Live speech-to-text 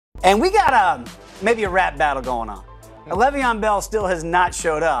And we got maybe a rap battle going on. Now, Le'Veon Bell still has not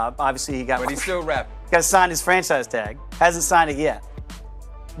showed up. Obviously, he got. But he's still rapping. Got to sign his franchise tag. Hasn't signed it yet.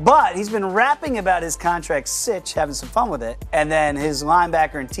 But he's been rapping about his contract sitch, having some fun with it. And then his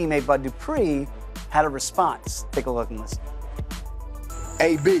linebacker and teammate Bud Dupree had a response. Take a look and listen.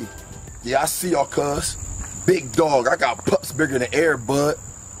 AB, yeah, I see y'all, cuz. Big dog, I got pups bigger than air, Bud.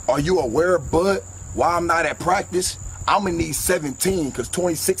 Are you aware, Bud, why I'm not at practice? I'm gonna need 17, cause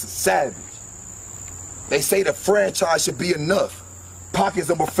 26 is savage. They say the franchise should be enough. Pockets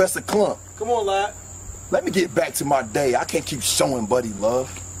of Professor Clump. Come on, lad. Let me get back to my day. I can't keep showing Buddy love.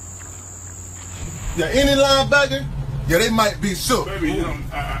 Yeah, any linebacker, yeah, they might be shook.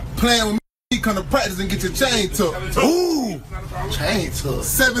 Playing with me, come to practice and get your chain took. Ooh, chain took.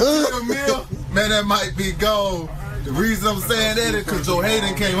 17 mil, man, that might be gold. The reason I'm saying that is because Joe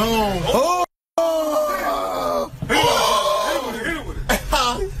Hayden came home.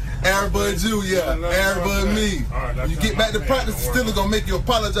 Everybody you, yeah. Everybody me. When you get back to practice, it's still gonna make you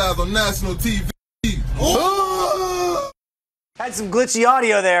apologize on national TV. Had some glitchy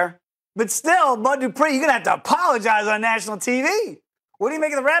audio there. But still, Bud Dupree, you're gonna have to apologize on national TV. What do you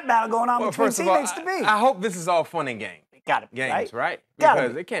make of the rap battle going on between first of all, teammates to be? I hope this is all fun and games. Gotta be, Games, right? Gotta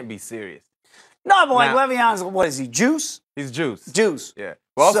Because be. it can't be serious. No, but like Now- Le'Veon's, what is he, Juice? He's Juice. Juice. Yeah.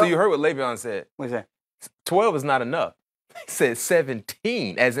 Well, also, So- you heard what Le'Veon said. What is that? 12 is not enough. He said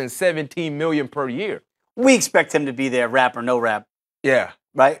 17, as in 17 million per year. We expect him to be there, rap or no rap, Yeah.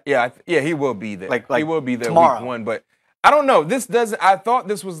 right? Yeah, he will be there. Like he will be there tomorrow. week 1. But I don't know. This doesn't. I thought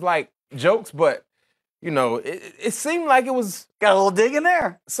this was like jokes, but you know, it seemed like it was Got a little dig in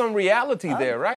there. some reality there, right?